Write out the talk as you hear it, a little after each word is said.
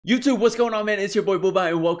YouTube, what's going on, man? It's your boy Booba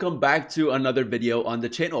and welcome back to another video on the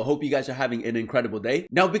channel. Hope you guys are having an incredible day.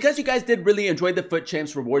 Now, because you guys did really enjoy the Foot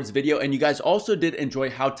Champs rewards video and you guys also did enjoy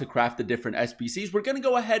how to craft the different SBCs, we're going to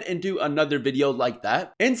go ahead and do another video like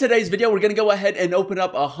that. In today's video, we're going to go ahead and open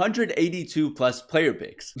up 182 plus player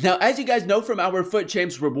picks. Now, as you guys know from our Foot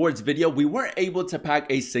Champs rewards video, we weren't able to pack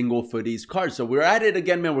a single Futties card. So we're at it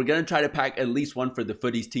again, man. We're going to try to pack at least one for the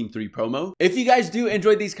Futties Team 3 promo. If you guys do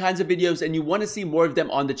enjoy these kinds of videos and you want to see more of them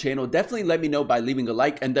on the channel, definitely let me know by leaving a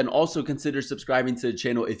like, and then also consider subscribing to the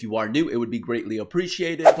channel if you are new. It would be greatly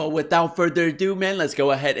appreciated. But without further ado, man, let's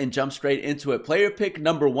go ahead and jump straight into it. Player pick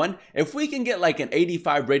number 1. If we can get like an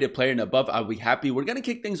 85 rated player and above, I'll be happy. We're gonna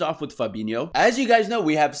kick things off with Fabinho. As you guys know,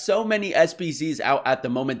 we have so many SBCs out at the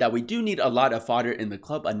moment that we do need a lot of fodder in the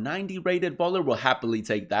club. A 90 rated baller will happily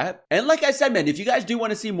take that. And like I said, man, if you guys do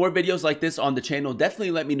want to see more videos like this on the channel,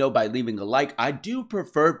 definitely let me know by leaving a like. I do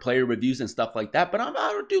prefer player reviews and stuff like that, but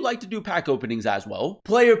I do like to do pack openings as well.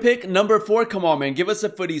 Player pick number 4. Come on, man, give us a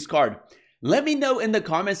Futties card. Let me know in the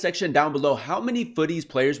comment section down below how many Futties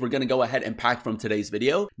players we're going to go ahead and pack from today's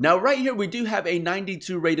video. Now, right here, we do have a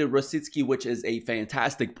 92 rated Rosicki, which is a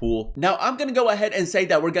fantastic pool. Now, I'm going to go ahead and say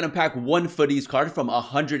that we're going to pack one Futties card from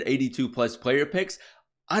 182 plus player picks.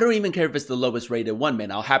 I don't even care if it's the lowest rated one, man.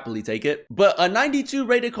 I'll happily take it. But a 92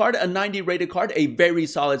 rated card, a 90 rated card, a very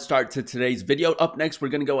solid start to today's video. Up next, we're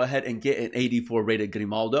going to go ahead and get an 84 rated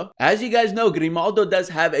Grimaldo. As you guys know, Grimaldo does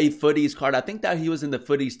have a Futties card. I think that he was in the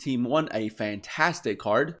Futties Team 1, a fantastic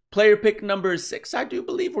card. Player pick number 6, I do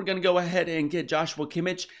believe we're going to go ahead and get Joshua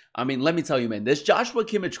Kimmich. I mean, let me tell you, man, this Joshua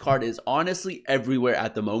Kimmich card is honestly everywhere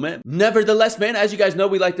at the moment. Nevertheless, man, as you guys know,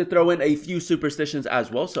 we like to throw in a few superstitions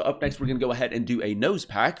as well. So up next, we're going to go ahead and do a nose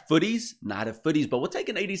pack. Futties, not a Futties, but we'll take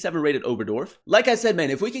an 87 rated Oberdorf. Like I said,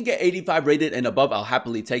 man, if we can get 85 rated and above, I'll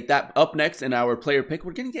happily take that. Up next in our player pick,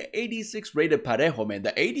 we're going to get 86 rated Parejo, man.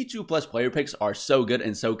 The 82 plus player picks are so good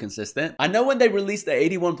and so consistent. I know when they released the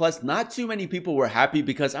 81 plus, not too many people were happy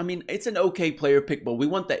because, I mean, it's an okay player pick, but we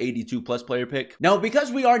want the 82 plus player pick. Now,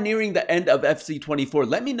 because we are nearing the end of FC24,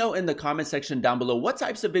 let me know in the comment section down below what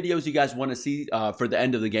types of videos you guys want to see for the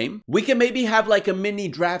end of the game. We can maybe have like a mini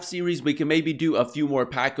draft series. We can maybe do a few more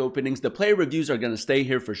pack openings. The player reviews are going to stay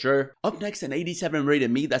here for sure. Up next, an 87 rated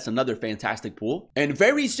me. That's another fantastic pool. And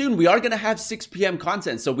very soon, we are going to have 6 p.m.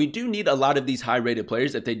 content. So we do need a lot of these high rated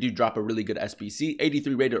players if they do drop a really good SBC.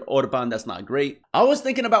 83 rated Orban, that's not great. I was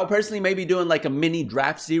thinking about personally maybe doing like a mini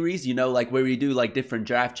draft series, you know, like where we do like different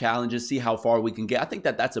draft challenges, see how far we can get. I think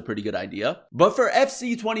that that's a pretty good idea. But for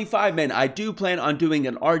FC25, man, I do plan on doing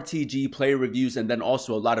an RTG player reviews and then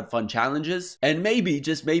also a lot of fun challenges. And maybe,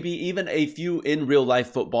 just maybe, even a few in real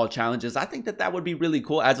life football challenges. I think that that would be really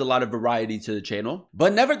cool, adds a lot of variety to the channel.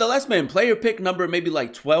 But nevertheless, man, player pick number maybe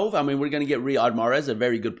like 12. I mean, we're going to get Riyad Mahrez, a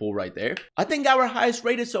very good pool right there. I think our highest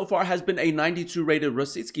rated so far has been a 92 rated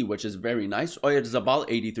Rosicki, which is very nice. Oyarzabal,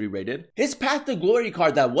 83 rated. His Path to Glory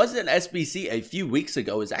card that was an SBC a few weeks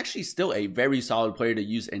ago is actually still a very solid player to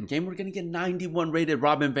use in game. We're going to get 91 rated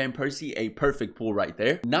Robin Van Persie, a perfect pool right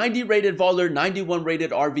there. 90 rated Voller, 91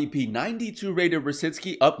 rated RVP, 92 rated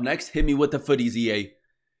Rosicki. Up next, hit me with the Futties EA.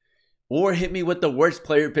 Or hit me with the worst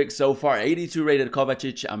player pick so far, 82 rated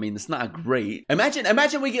Kovacic. I mean, it's not great.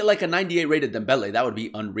 Imagine we get like a 98 rated Dembele. That would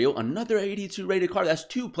be unreal. Another 82 rated card. That's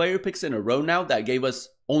 2 player picks in a row now that gave us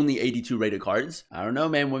only 82 rated cards. I don't know,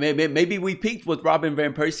 man. Maybe we peaked with Robin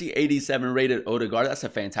Van Persie, 87 rated Odegaard. That's a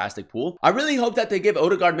fantastic pool. I really hope that they give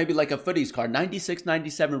Odegaard maybe like a Futties card. 96,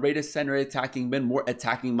 97 rated center attacking mid, more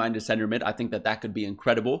attacking minded center mid. I think that that could be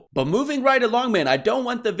incredible. But moving right along, man, I don't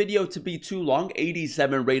want the video to be too long.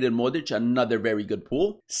 87 rated Modric, another very good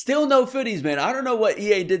pool. Still no Futties, man. I don't know what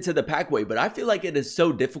EA did to the packway, but I feel like it is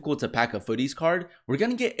so difficult to pack a Futties card. We're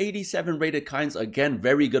gonna get 87 rated Kinds again,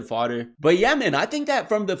 very good fodder. But yeah, man, I think that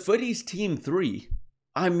from the Futties Team 3,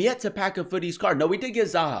 I'm yet to pack a Futties card. No, we did get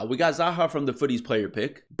Zaha. We got Zaha from the Futties player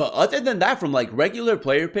pick. But other than that, from like regular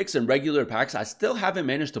player picks and regular packs, I still haven't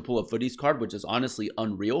managed to pull a Futties card, which is honestly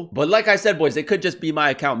unreal. But like I said, boys, it could just be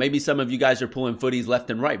my account. Maybe some of you guys are pulling Futties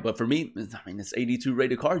left and right. But for me, I mean, it's 82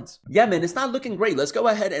 rated cards. Yeah, man, it's not looking great. Let's go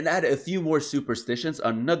ahead and add a few more superstitions.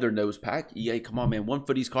 Another nose pack. EA, come on, man. One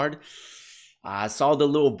Futties card. I saw the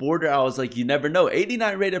little border. I was like, you never know.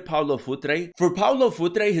 89 rated Paulo Futre. For Paulo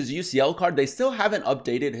Futre, his UCL card, they still haven't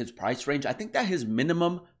updated his price range. I think that his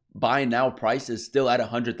minimum buy now price is still at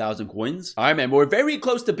 100,000 coins. All right, man, we're very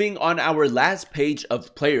close to being on our last page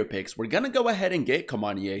of player picks. We're going to go ahead and get, come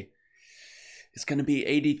on, EA. It's going to be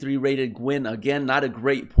 83 rated Gwyn. Again, not a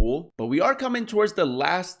great pool, but we are coming towards the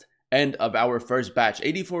last end of our first batch.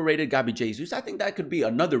 84 rated Gabi Jesus. I think that could be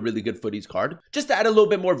another really good Futties card, just to add a little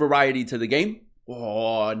bit more variety to the game.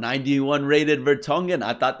 Oh, 91 rated Vertonghen.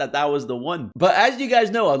 I thought that was the one. But as you guys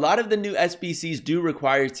know, a lot of the new SBCs do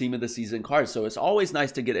require team of the season cards. So it's always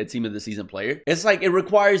nice to get a team of the season player. It's like it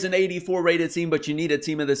requires an 84 rated team, but you need a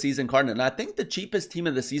team of the season card. And I think the cheapest team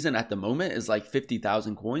of the season at the moment is like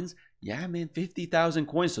 50,000 coins. Yeah, man, 50,000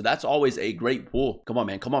 coins. So that's always a great pool. Come on,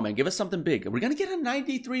 man. Come on, man. Give us something big. We're going to get a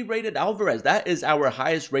 93 rated Alvarez. That is our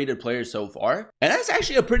highest rated player so far. And that's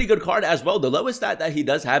actually a pretty good card as well. The lowest stat that he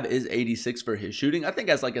does have is 86 for his shooting. I think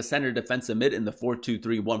as like a center defensive mid in the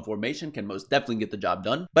 4-2-3-1 formation can most definitely get the job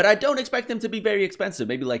done. But I don't expect him to be very expensive.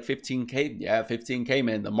 Maybe like 15K. Yeah, 15K,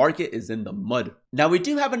 man. The market is in the mud. Now, we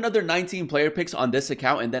do have another 19 player picks on this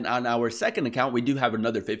account. And then on our second account, we do have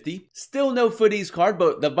another 50. Still no Futties card,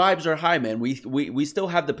 but the vibes are high, man. We still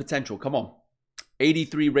have the potential. Come on.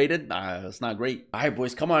 83 rated. Nah, that's not great. All right,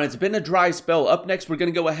 boys, come on. It's been a dry spell. Up next, we're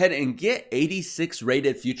going to go ahead and get 86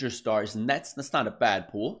 rated future stars. And that's not a bad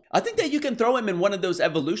pool. I think that you can throw him in one of those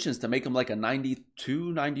evolutions to make him like a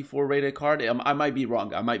 92, 94 rated card. I might be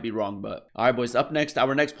wrong. But all right, boys, up next,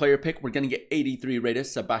 our next player pick, we're going to get 83 rated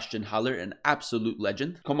Sebastian Haller, an absolute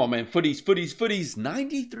legend. Come on, man. Futties.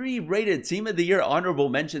 93 rated team of the year honorable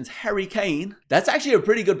mentions Harry Kane. That's actually a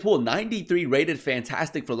pretty good pool. 93 rated,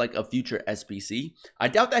 fantastic for like a future SBC. I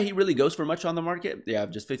doubt that he really goes for much on the market. Yeah,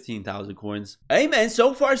 just 15,000 coins. Hey, man,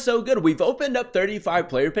 so far so good. We've opened up 35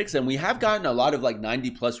 player picks and we have gotten a lot of like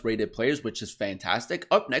 90 plus rated players, which is fantastic.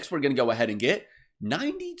 Up next, we're going to go ahead and get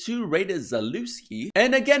 92 rated Zalewski.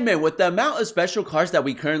 And again, man, with the amount of special cards that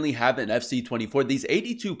we currently have in FC24, these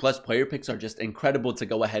 82 plus player picks are just incredible to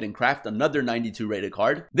go ahead and craft another 92 rated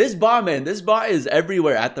card. This bot, man, this bot is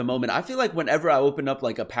everywhere at the moment. I feel like whenever I open up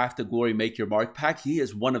like a Path to Glory Make Your Mark pack, he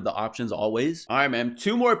is one of the options always. All right, man,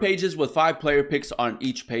 2 more pages with 5 player picks on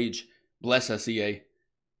each page. Bless us, EA.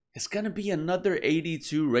 It's going to be another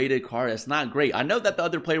 82 rated card. That's not great. I know that the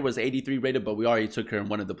other player was 83 rated, but we already took her in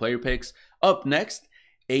one of the player picks. Up next,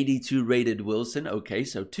 82 rated Wilson. Okay,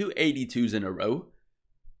 so 2 82s in a row.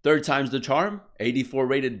 Third time's the charm, 84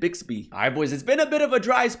 rated Bixby. All right, boys, it's been a bit of a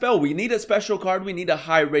dry spell. We need a special card. We need a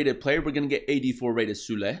high rated player. We're going to get 84 rated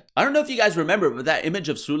Sule. I don't know if you guys remember, but that image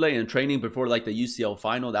of Sule in training before like the UCL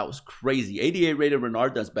final, that was crazy. 88 rated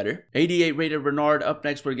Renard does better. 88 rated Renard. Up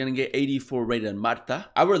next, we're going to get 84 rated Marta.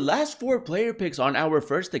 Our last 4 player picks on our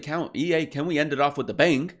first account. EA, can we end it off with a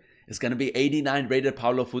bang? It's going to be 89 rated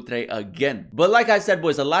Paulo Futre again. But like I said,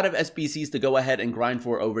 boys, a lot of SBCs to go ahead and grind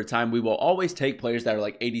for over time. We will always take players that are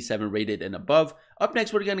like 87 rated and above. Up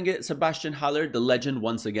next, we're going to get Sebastian Haller, the legend,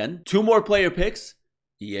 once again. 2 more player picks.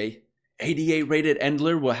 EA. 88 rated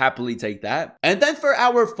Endler, will happily take that. And then for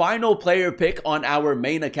our final player pick on our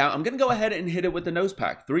main account, I'm going to go ahead and hit it with the nose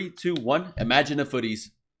pack. 3, 2, 1. Imagine a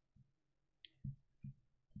Futties.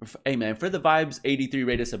 Hey, man, for the vibes, 83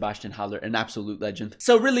 rated Sebastian Haller, an absolute legend.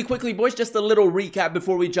 So really quickly, boys, just a little recap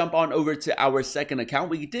before we jump on over to our second account.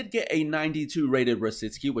 We did get a 92 rated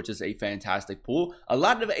Rosicki, which is a fantastic pool. A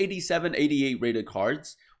lot of 87, 88 rated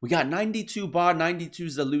cards. We got 92 Ba, 92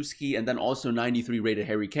 Zalewski, and then also 93 rated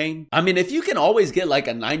Harry Kane. I mean, if you can always get like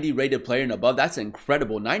a 90 rated player and above, that's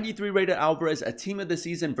incredible. 93 rated Alvarez, a team of the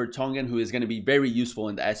season for Vertonghen, who is going to be very useful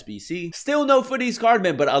in the SBC. Still no Futties card,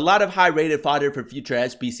 man, but a lot of high rated fodder for future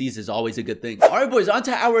SBCs is always a good thing. All right, boys, on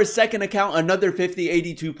to our second account, another 50,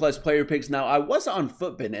 82 plus player picks. Now, I was on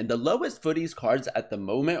Footbin, and the lowest Futties cards at the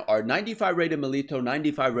moment are 95 rated Milito,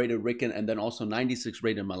 95 rated Ricken, and then also 96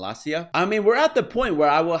 rated Malacia. I mean, we're at the point where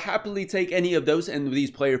I will happily take any of those in these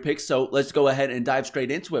player picks, so let's go ahead and dive straight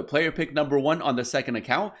into it. Player pick number 1 on the second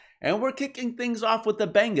account, and we're kicking things off with the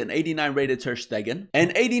bangin', 89 rated Ter Stegen,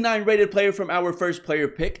 an 89 rated player from our first player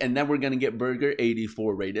pick, and then we're gonna get Berger,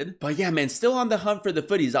 84 rated. But yeah, man, still on the hunt for the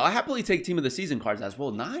Futties. I'll happily take team of the season cards as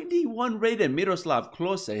well. 91 rated Miroslav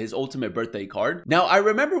Klose, his ultimate birthday card. Now, I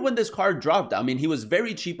remember when this card dropped, I mean, he was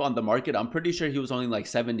very cheap on the market. I'm pretty sure he was only like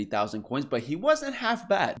 70,000 coins, but he wasn't half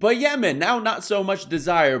bad. But yeah, man, now not so much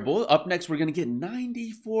desirable. Up next, we're gonna get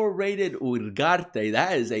 94 rated Ugarte.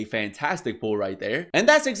 That is a fantastic pull right there. And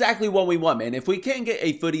that's exactly what we want, man. If we can't get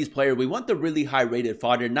a Futties player, we want the really high rated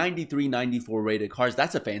fodder, 93, 94 rated cards.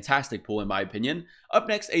 That's a fantastic pull in my opinion. Up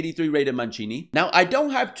next, 83 rated Mancini. Now, I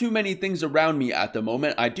don't have too many things around me at the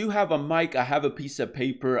moment. I do have a mic, I have a piece of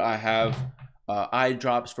paper, I have eye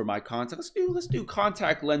drops for my contact. Let's do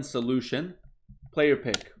contact lens solution. Player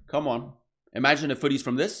pick. Come on. Imagine a Futties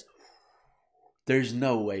from this. There's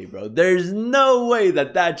no way, bro. There's no way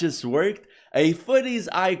that just worked. A Futties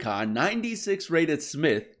icon, 96 rated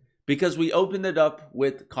Smith, because we opened it up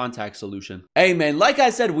with contact solution. Hey, man, like I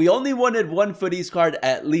said, we only wanted one Futties card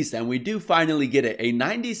at least, and we do finally get it. A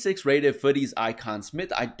 96 rated Futties icon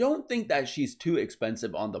Smith. I don't think that she's too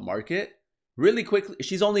expensive on the market. Really quickly,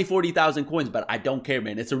 she's only 40,000 coins, but I don't care,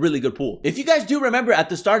 man. It's a really good pool. If you guys do remember at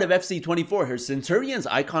the start of FC24, her Centurion's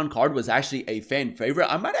icon card was actually a fan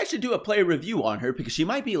favorite. I might actually do a player review on her because she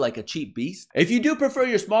might be like a cheap beast. If you do prefer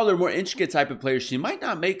your smaller, more intricate type of players, she might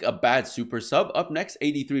not make a bad super sub. Up next,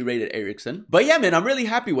 83 rated Ericsson. But yeah, man, I'm really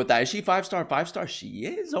happy with that. Is she 5-star, 5-star? She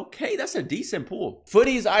is. Okay, that's a decent pool.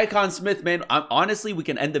 Futties Icon Smith, man. Honestly, we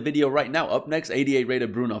can end the video right now. Up next, 88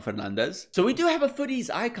 rated Bruno Fernandes. So we do have a Futties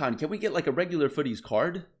icon. Can we get like a regular Futties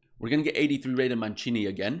card? We're gonna get 83 rated Mancini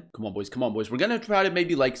again. Come on, boys. Come on, boys. We're gonna try to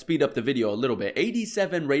maybe like speed up the video a little bit.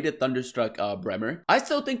 87 rated Thunderstruck Bremer. I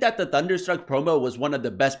still think that the Thunderstruck promo was one of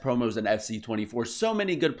the best promos in FC24. So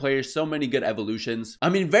many good players, so many good evolutions. I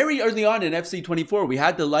mean, very early on in FC24, we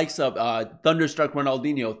had the likes of Thunderstruck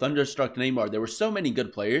Ronaldinho, Thunderstruck Neymar. There were so many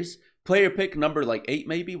good players. Player pick number like 8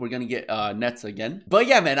 maybe. We're gonna get Nets again. But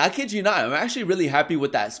yeah, man, I kid you not, I'm actually really happy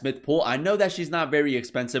with that Smith pull. I know that she's not very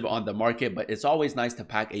expensive on the market, but it's always nice to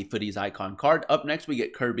pack a Futties icon card. Up next, we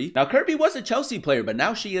get Kirby. Now, Kirby was a Chelsea player, but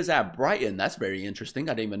now she is at Brighton. That's very interesting.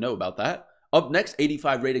 I didn't even know about that. Up next,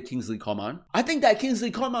 85 rated Kingsley Coman. I think that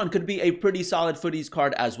Kingsley Coman could be a pretty solid Futties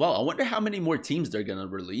card as well. I wonder how many more teams they're going to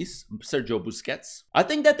release. Sergio Busquets. I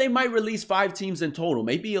think that they might release 5 teams in total.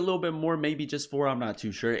 Maybe a little bit more, maybe just 4. I'm not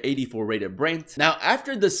too sure. 84 rated Brent. Now,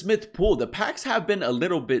 after the Smith pull, the packs have been a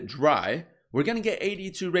little bit dry. We're going to get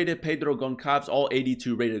 82 rated Pedro Goncalves, all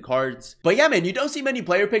 82 rated cards. But yeah, man, you don't see many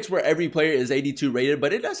player picks where every player is 82 rated,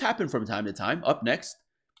 but it does happen from time to time. Up next.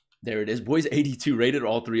 There it is, boys. 82 rated,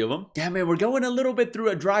 all 3 of them. Yeah, man, we're going a little bit through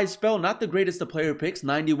a dry spell. Not the greatest of player picks.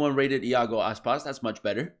 91 rated Iago Aspas. That's much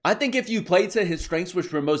better. I think if you played to his strengths,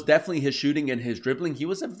 which were most definitely his shooting and his dribbling, he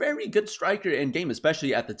was a very good striker in game,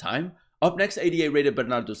 especially at the time. Up next, 88 rated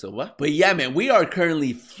Bernardo Silva. But yeah, man, we are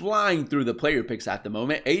currently flying through the player picks at the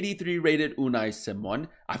moment. 83 rated Unai Simon.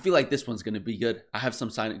 I feel like this one's going to be good. I have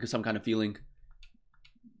some kind of feeling.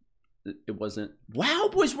 It wasn't. Wow,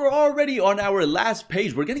 boys, we're already on our last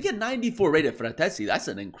page. We're going to get 94 rated Fratesi. That's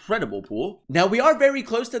an incredible pool. Now, we are very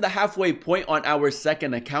close to the halfway point on our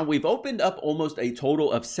second account. We've opened up almost a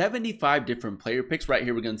total of 75 different player picks. Right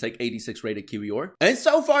here, we're going to take 86 rated Kiwior. And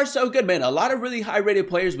so far, so good, man. A lot of really high rated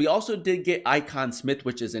players. We also did get Icon Smith,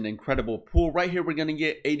 which is an incredible pool. Right here, we're going to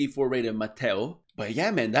get 84 rated Mateo. But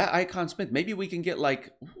yeah, man, that Icon Smith, maybe we can get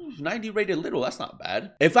like 90 rated Little. That's not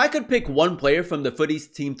bad. If I could pick one player from the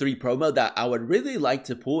Futties Team 3 promo that I would really like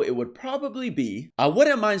to pull, it would probably be, I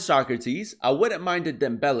wouldn't mind Socrates, I wouldn't mind a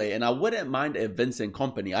Dembele, and I wouldn't mind a Vincent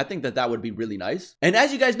Kompany. I think that that would be really nice. And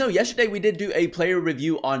as you guys know, yesterday we did do a player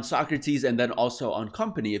review on Socrates and then also on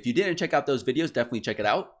Kompany. If you didn't check out those videos, definitely check it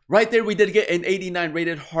out. Right there, we did get an 89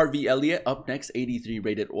 rated Harvey Elliott. Up next, 83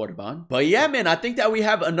 rated Orban. But yeah, man, I think that we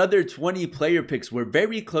have another 20 player picks. We're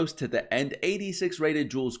very close to the end. 86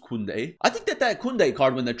 rated Jules Koundé. I think that that Koundé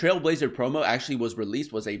card, when the Trailblazer promo actually was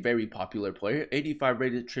released, was a very popular player. 85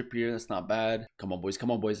 rated Trippier. That's not bad. Come on, boys.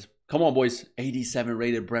 Come on, boys. Come on, boys. 87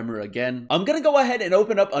 rated Bremer again. I'm going to go ahead and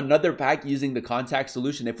open up another pack using the contact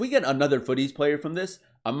solution. If we get another Futties player from this,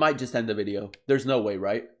 I might just end the video. There's no way,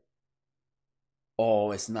 right?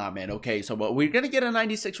 Oh, it's not, man. Okay, so but we're going to get a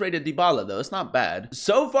 96 rated Dybala, though. It's not bad.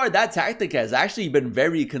 So far, that tactic has actually been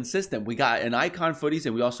very consistent. We got an Icon Futties,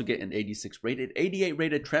 and we also get an 86 rated. 88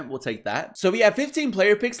 rated Trent, we'll take that. So we have 15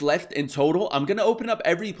 player picks left in total. I'm going to open up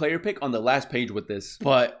every player pick on the last page with this,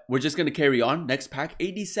 but we're just going to carry on. Next pack,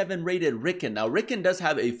 87 rated Ricken. Now, Ricken does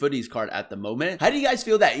have a Futties card at the moment. How do you guys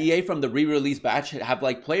feel that EA from the re-release batch have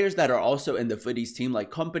like players that are also in the Futties team?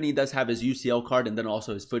 Like Kompany does have his UCL card and then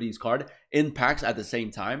also his Futties card in packs at the same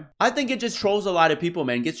time. I think it just trolls a lot of people,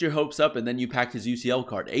 man. Gets your hopes up and then you pack his UCL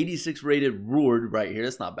card. 86 rated Roord right here.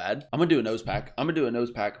 That's not bad. I'm gonna do a nose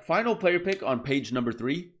pack. Final player pick on page number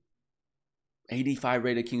 3. 85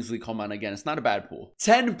 rated Kingsley Coman again. It's not a bad pool.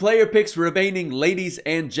 10 player picks remaining, ladies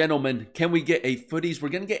and gentlemen. Can we get a Futties? We're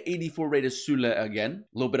gonna get 84 rated Sule again.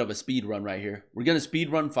 A little bit of a speed run right here. We're gonna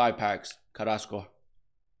speed run 5 packs. Carrasco.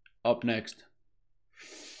 Up next.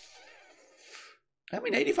 I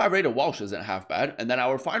mean, 85 rated Walsh isn't half bad. And then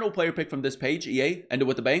our final player pick from this page, EA, ended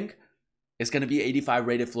with a bang. It's going to be 85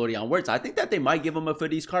 rated Florian Wirtz. I think that they might give him a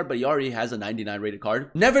Futties card, but he already has a 99 rated card.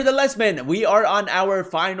 Nevertheless, man, we are on our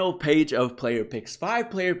final page of player picks. 5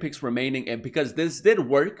 player picks remaining. And because this did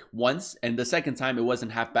work once, and the second time it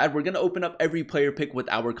wasn't half bad, we're going to open up every player pick with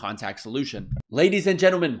our contact solution. Ladies and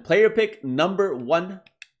gentlemen, player pick number 1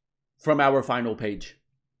 from our final page.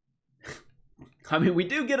 I mean, we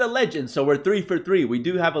do get a legend, so we're 3 for 3. We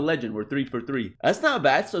do have a legend. We're 3 for 3. That's not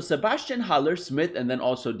bad. So Sebastian Haller, Smith, and then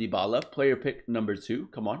also Dybala. Player pick number 2.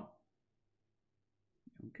 Come on.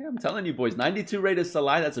 Okay, I'm telling you, boys. 92 rated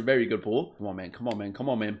Salah. That's a very good pool. Come on, man. Come on, man. Come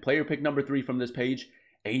on, man. Player pick number 3 from this page.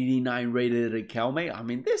 89 rated Riquelme. I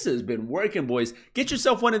mean, this has been working, boys. Get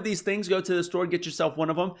yourself one of these things. Go to the store, get yourself one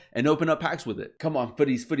of them, and open up packs with it. Come on,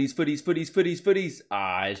 Futties, Futties, Futties, Futties, Futties, Futties.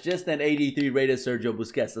 Ah, it's just an 83 rated Sergio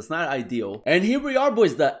Busquets. That's not ideal. And here we are,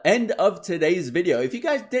 boys, the end of today's video. If you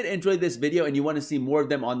guys did enjoy this video and you want to see more of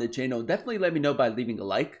them on the channel, definitely let me know by leaving a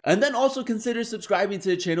like. And then also consider subscribing to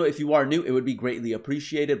the channel if you are new. It would be greatly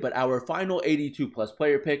appreciated. But our final 82 plus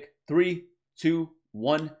player pick, 3, 2,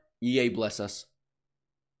 1, EA bless us.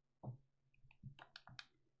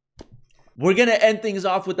 We're going to end things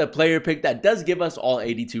off with a player pick that does give us all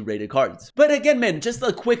 82 rated cards. But again, man, just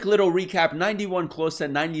a quick little recap. 91 Klose,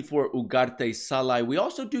 94 Ugarte Salai. We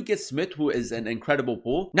also do get Smith, who is an incredible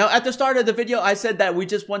pull. Now, at the start of the video, I said that we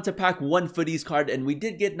just want to pack one Futties card, and we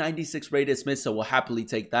did get 96 rated Smith, so we'll happily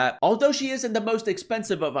take that. Although she isn't the most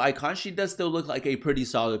expensive of icons, she does still look like a pretty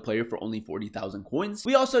solid player for only 40,000 coins.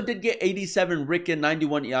 We also did get 87 Ricken,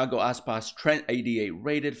 91 Iago Aspas, Trent 88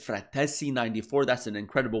 rated, Fratesi 94. That's an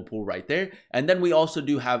incredible pull right there. And then we also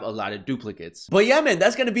do have a lot of duplicates. But yeah, man,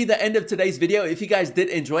 that's going to be the end of today's video. If you guys did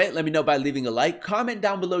enjoy it, let me know by leaving a like. Comment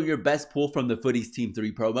down below your best pull from the Futties Team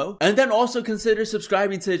 3 promo. And then also consider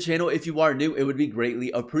subscribing to the channel if you are new. It would be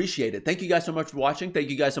greatly appreciated. Thank you guys so much for watching. Thank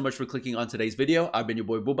you guys so much for clicking on today's video. I've been your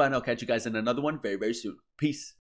boy Booba, and I'll catch you guys in another one very, very soon. Peace.